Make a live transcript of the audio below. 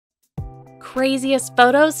craziest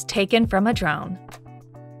photos taken from a drone.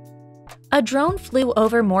 A drone flew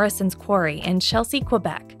over Morrison's Quarry in Chelsea,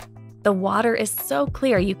 Quebec. The water is so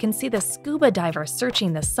clear you can see the scuba diver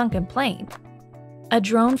searching the sunken plane. A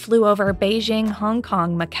drone flew over Beijing, Hong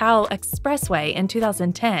Kong, Macau Expressway in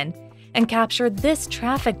 2010 and captured this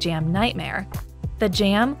traffic jam nightmare. The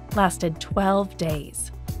jam lasted 12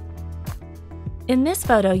 days. In this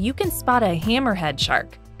photo, you can spot a hammerhead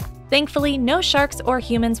shark. Thankfully, no sharks or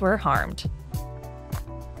humans were harmed.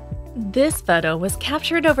 This photo was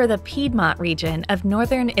captured over the Piedmont region of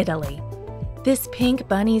northern Italy. This pink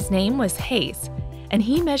bunny's name was Hayes, and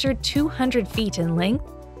he measured 200 feet in length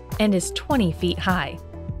and is 20 feet high.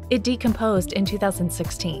 It decomposed in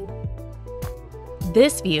 2016.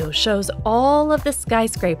 This view shows all of the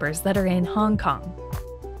skyscrapers that are in Hong Kong.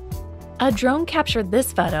 A drone captured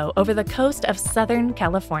this photo over the coast of Southern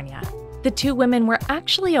California. The two women were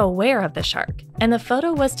actually aware of the shark, and the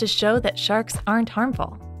photo was to show that sharks aren't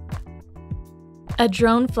harmful. A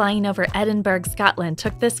drone flying over Edinburgh, Scotland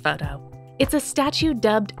took this photo. It's a statue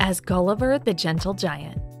dubbed as Gulliver the Gentle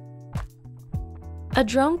Giant. A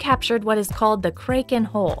drone captured what is called the Kraken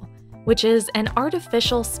Hole, which is an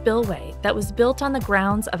artificial spillway that was built on the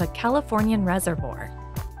grounds of a Californian reservoir.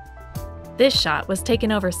 This shot was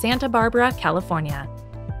taken over Santa Barbara, California,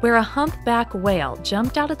 where a humpback whale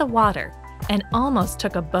jumped out of the water and almost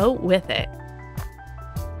took a boat with it.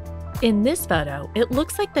 In this photo, it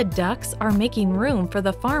looks like the ducks are making room for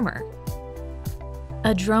the farmer.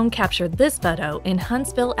 A drone captured this photo in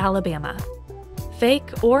Huntsville, Alabama.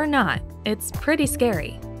 Fake or not, it's pretty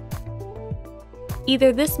scary.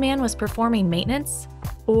 Either this man was performing maintenance,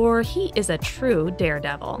 or he is a true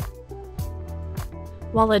daredevil.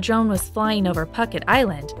 While a drone was flying over Puckett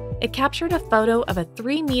Island, it captured a photo of a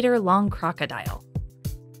 3-meter-long crocodile.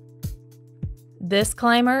 This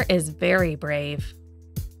climber is very brave.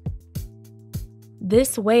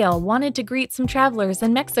 This whale wanted to greet some travelers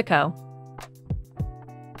in Mexico.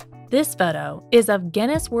 This photo is of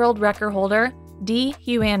Guinness World Record holder D.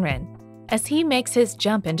 Huanren as he makes his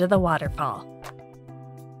jump into the waterfall.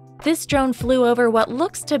 This drone flew over what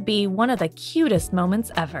looks to be one of the cutest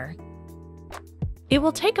moments ever. It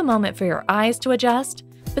will take a moment for your eyes to adjust,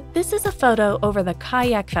 but this is a photo over the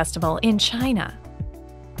Kayak Festival in China.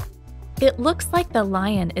 It looks like the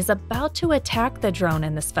lion is about to attack the drone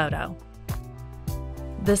in this photo.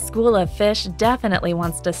 The school of fish definitely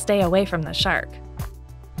wants to stay away from the shark.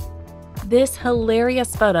 This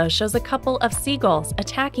hilarious photo shows a couple of seagulls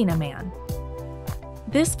attacking a man.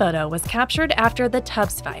 This photo was captured after the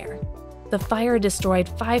Tubbs fire. The fire destroyed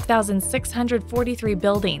 5,643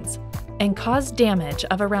 buildings and caused damage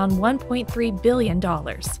of around $1.3 billion.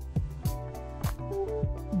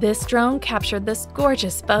 This drone captured this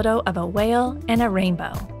gorgeous photo of a whale and a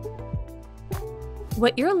rainbow.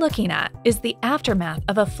 What you're looking at is the aftermath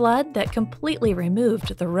of a flood that completely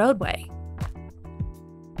removed the roadway.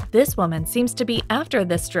 This woman seems to be after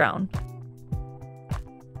this drone.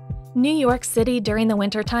 New York City during the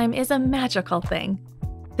wintertime is a magical thing.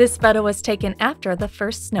 This photo was taken after the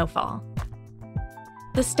first snowfall.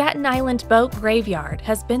 The Staten Island Boat Graveyard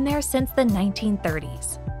has been there since the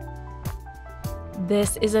 1930s.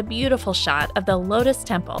 This is a beautiful shot of the Lotus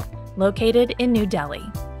Temple, located in New Delhi.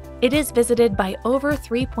 It is visited by over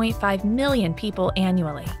 3.5 million people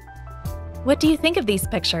annually. What do you think of these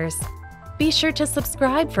pictures? Be sure to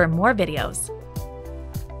subscribe for more videos.